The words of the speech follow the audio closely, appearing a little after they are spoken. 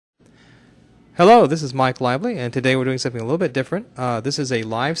Hello, this is Mike Lively, and today we're doing something a little bit different. This is a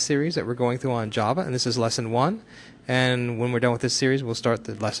live series that we're going through on Java, and this is lesson 1. And when we're done with this series, we'll start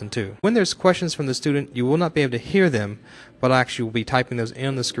the lesson 2. When there's questions from the student, you will not be able to hear them, but actually we'll be typing those in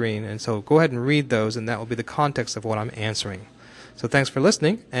on the screen. And so go ahead and read those, and that will be the context of what I'm answering. So thanks for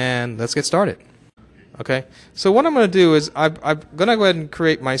listening, and let's get started. Okay, so what I'm going to do is I'm going to go ahead and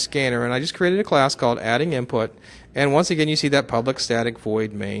create my scanner, and I just created a class called adding input. And once again, you see that public static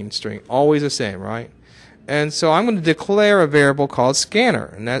void main string, always the same, right? And so I'm going to declare a variable called scanner.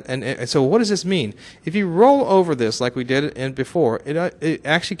 And so what does this mean? If you roll over this like we did in before, it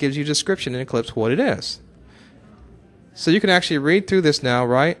actually gives you a description in Eclipse what it is. So you can actually read through this now,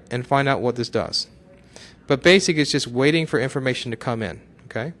 right, and find out what this does. But basically, it's just waiting for information to come in,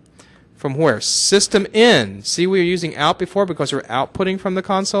 okay? From where? System in. See, we were using out before because we're outputting from the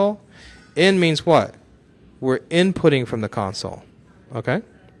console. In means what? We're inputting from the console. Okay?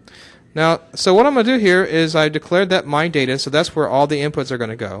 Now, so what I'm going to do here is I declared that my data, so that's where all the inputs are going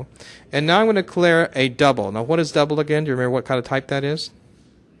to go. And now I'm going to declare a double. Now, what is double again? Do you remember what kind of type that is?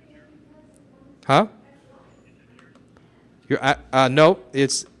 Huh? No,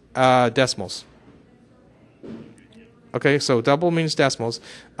 it's decimals. Okay, so double means decimals.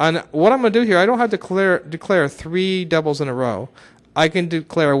 And what I'm going to do here, I don't have to declare 3 doubles in a row. I can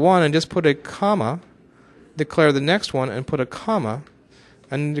declare one and just put a comma, declare the next one and put a comma,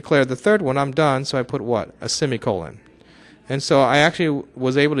 and declare the third one. I'm done, so I put what? A semicolon. And so I actually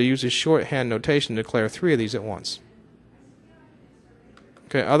was able to use a shorthand notation to declare 3 of these at once.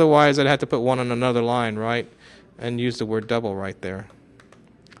 Okay, otherwise I'd have to put one on another line, right? And use the word double right there.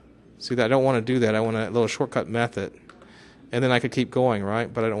 See, that I don't want to do that. I want a little shortcut method. And then I could keep going,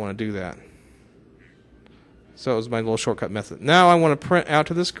 right? But I don't want to do that. So it was my little shortcut method. Now I want to print out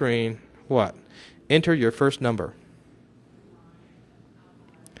to the screen what? Enter your first number.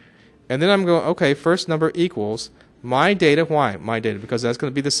 And then I'm going, okay, first number equals my data. Why? My data, because that's going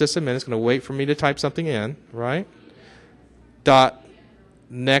to be the system in. It's going to wait for me to type something in, right? Dot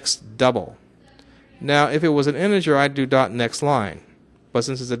next double. Now, if it was an integer, I'd do dot next line. But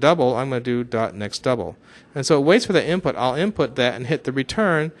since it's a double, I'm going to do dot next double. And so it waits for the input. I'll input that and hit the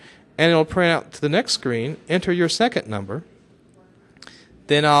return, and it'll print out to the next screen, enter your second number.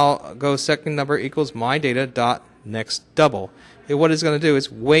 Then I'll go second number equals my data dot next double. And what it's going to do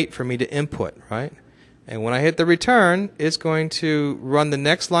is wait for me to input, right? And when I hit the return, it's going to run the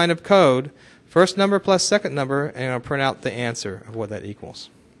next line of code, first number plus second number, and it'll print out the answer of what that equals.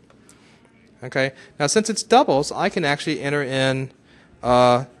 Okay. Now, since it's doubles, I can actually enter in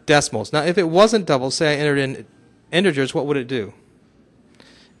decimals. Now, if it wasn't doubles, say I entered in integers, what would it do?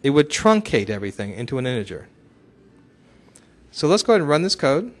 It would truncate everything into an integer. So let's go ahead and run this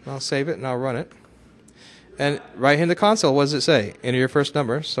code. I'll save it and I'll run it. And right here in the console, what does it say? Enter your first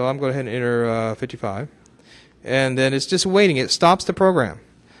number. So I'm going to go ahead and enter 55. And then it's just waiting. It stops the program.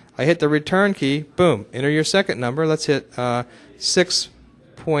 I hit the return key. Boom. Enter your second number. Let's hit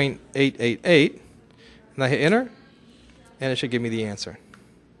 6.888. And I hit enter. And it should give me the answer.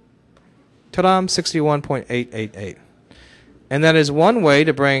 Ta-da! 61.888. And that is one way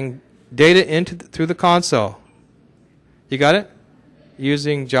to bring data into through the console. You got it?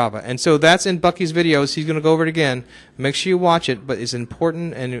 Using Java. And so that's in Bucky's videos. He's going to go over it again. Make sure you watch it, but it's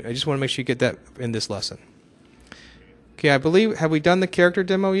important, and I just want to make sure you get that in this lesson. Okay, I believe, have we done the character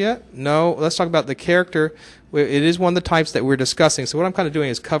demo yet? No. Let's talk about the character. It is one of the types that we're discussing. So what I'm kind of doing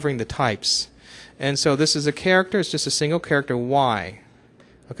is covering the types. And so this is a character. It's just a single character, Y.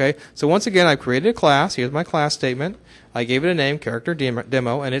 Okay, so once again, I've created a class. Here's my class statement. I gave it a name, character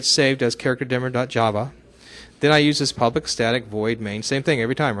demo, and it's saved as characterdemo.java. Then I use this public static void main. Same thing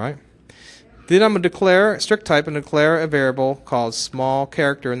every time, right? Then I'm going to declare strict type and declare a variable called small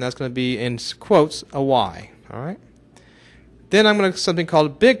character, and that's going to be in quotes a Y. All right. Then I'm going to something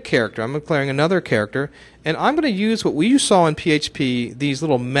called big character. I'm declaring another character, and I'm going to use what we saw in PHP, these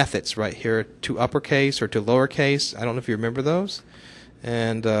little methods right here, to uppercase or to lowercase. I don't know if you remember those.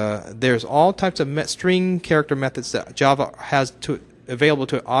 And there's all types of string character methods that Java has available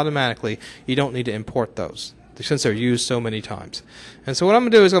to it automatically. You don't need to import those since they're used so many times. And so what I'm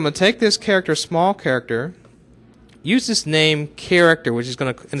going to do is I'm going to take this character, small character, use this name character, which is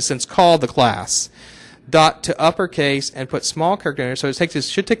going to, in a sense, call the class, dot to uppercase, and put small character in there. So it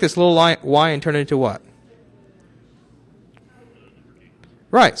should take this little Y and turn it into what?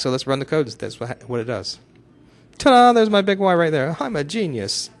 Right, so let's run the code. That's what it does. Ta-da, there's my big Y right there. I'm a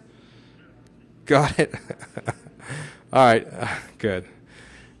genius. Got it. All right, good.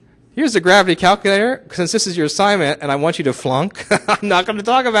 Here's the gravity calculator. Since this is your assignment and I want you to flunk, I'm not going to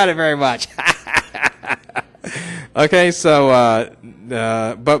talk about it very much. Okay, so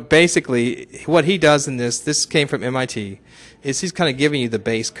But basically, what he does in this came from MIT, is he's kind of giving you the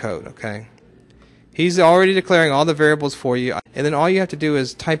base code, okay? He's already declaring all the variables for you, and then all you have to do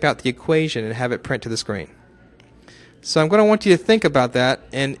is type out the equation and have it print to the screen. So I'm going to want you to think about that,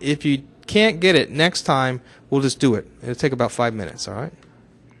 and if you can't get it, next time we'll just do it. It'll take about 5 minutes, all right?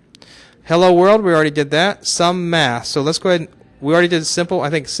 Hello world, we already did that. Some math. So let's go ahead. We already did simple, I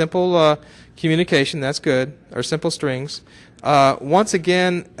think simple communication, that's good, or simple strings. Once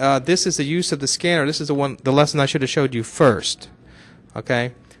again, this is the use of the scanner. This is the lesson I should have showed you first,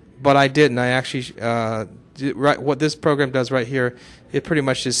 okay? But I didn't. I actually, what this program does right here, it pretty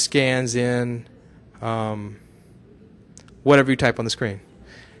much just scans in whatever you type on the screen.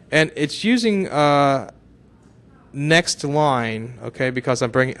 And it's using next line, okay, because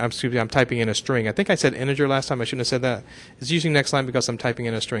I'm typing in a string. I think I said integer last time. I shouldn't have said that. It's using next line because I'm typing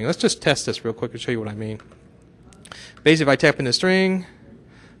in a string. Let's just test this real quick and show you what I mean. Basically, if I type in the string,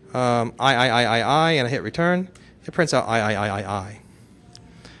 and I hit return, it prints out I.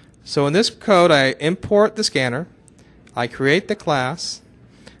 So in this code, I import the scanner, I create the class,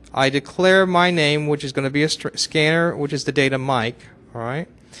 I declare my name, which is going to be a scanner, which is the data Mike, all right,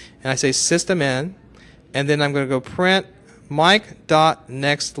 and I say system in, and then I'm going to go print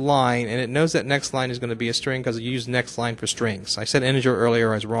Mike.nextLine, and it knows that next line is going to be a string because it used next line for strings. I said integer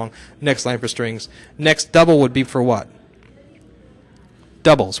earlier, I was wrong. Next line for strings. Next double would be for what?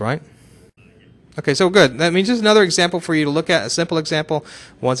 Doubles, right? Okay, so good. That means just another example for you to look at, a simple example.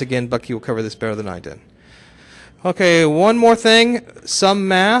 Once again, Bucky will cover this better than I did. Okay, one more thing, some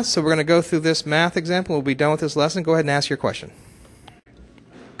math. So we're going to go through this math example. We'll be done with this lesson. Go ahead and ask your question.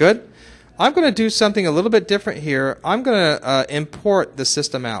 Good? I'm going to do something a little bit different here. I'm going to import the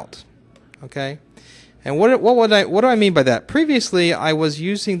system out. Okay? And what do I mean by that? Previously, I was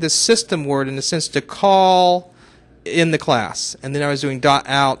using the system word in the sense to call in the class, and then I was doing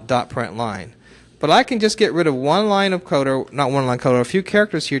 .out.println. But I can just get rid of one line of code, or not one line of code, or a few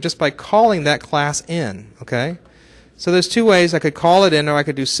characters here just by calling that class in. Okay? So there's two ways. I could call it in, or I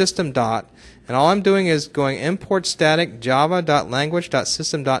could do system dot. And all I'm doing is going import static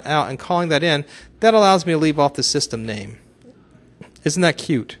java.language.system.out and calling that in. That allows me to leave off the system name. Isn't that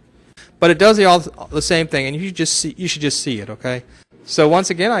cute? But it does all the same thing, and you should just see it, okay? So once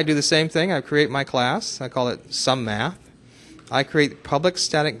again, I do the same thing. I create my class. I call it some math. I create public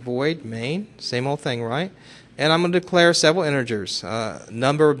static void main. Same old thing, right? And I'm going to declare several integers.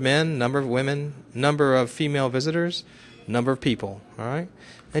 Number of men, number of women, number of female visitors, number of people, all right?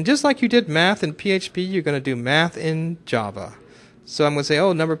 And just like you did math in PHP, you're going to do math in Java. So I'm going to say,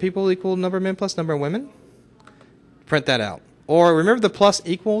 oh, number of people equal number of men plus number of women. Print that out. Or remember the plus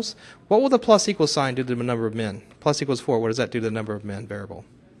equals? What will the plus equal sign do to the number of men? Plus equals 4. What does that do to the number of men variable?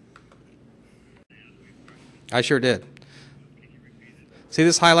 I sure did. See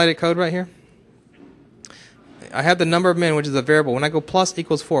this highlighted code right here? I have the number of men, which is a variable. When I go plus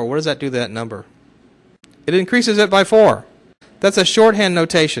equals 4, what does that do to that number? It increases it by 4. That's a shorthand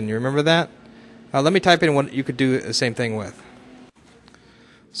notation. You remember that? Let me type in what you could do the same thing with.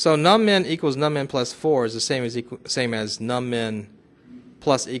 So nummen equals nummen plus 4 is the same as nummen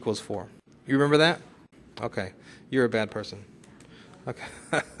plus equals 4. You remember that? Okay. You're a bad person. Okay.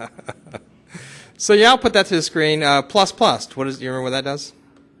 So yeah, I'll put that to the screen. Plus plus. You remember what that does?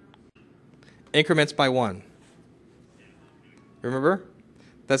 Increments by 1. Remember?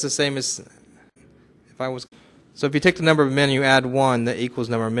 That's the same as if I was... So if you take the number of men, you add 1, that equals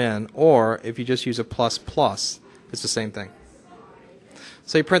number of men. Or if you just use a plus plus, it's the same thing.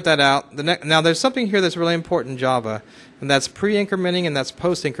 So you print that out. Now there's something here that's really important in Java, and that's pre-incrementing and that's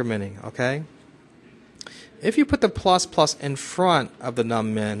post-incrementing. Okay? If you put the plus plus in front of the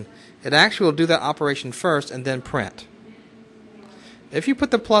nummen, it actually will do that operation first and then print. If you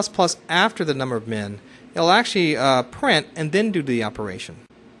put the plus plus after the number of men, it'll actually print and then do the operation.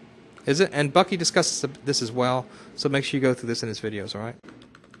 Is it? And Bucky discusses this as well, so make sure you go through this in his videos, all right?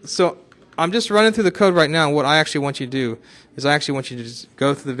 So I'm just running through the code right now. What I actually want you to do is I actually want you to just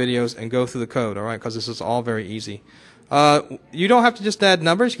go through the videos and go through the code, all right, because this is all very easy. You don't have to just add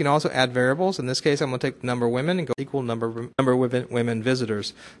numbers. You can also add variables. In this case, I'm going to take the number of women and go equal number of women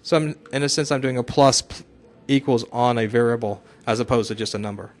visitors. So in a sense, I'm doing a plus equals on a variable as opposed to just a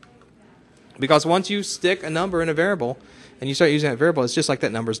number. Because once you stick a number in a variable and you start using that variable, it's just like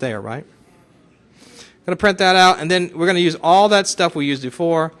that number's there, right? I'm going to print that out, and then we're going to use all that stuff we used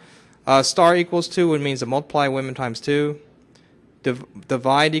before. Star equals 2 means to multiply women times 2.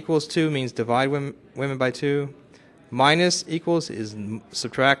 Divide equals 2 means divide women by 2. Minus equals is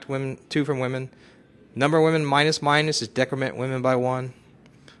subtract 2 from women. Number of women minus minus is decrement women by 1.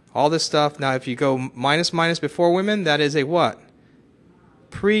 All this stuff. Now if you go minus minus before women, that is a what?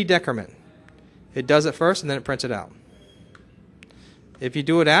 pre-decrement. It does it first and then it prints it out. If you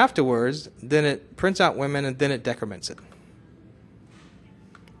do it afterwards, then it prints out women and then it decrements it.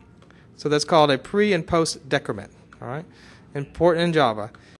 So that's called a pre and post decrement. All right, important in Java.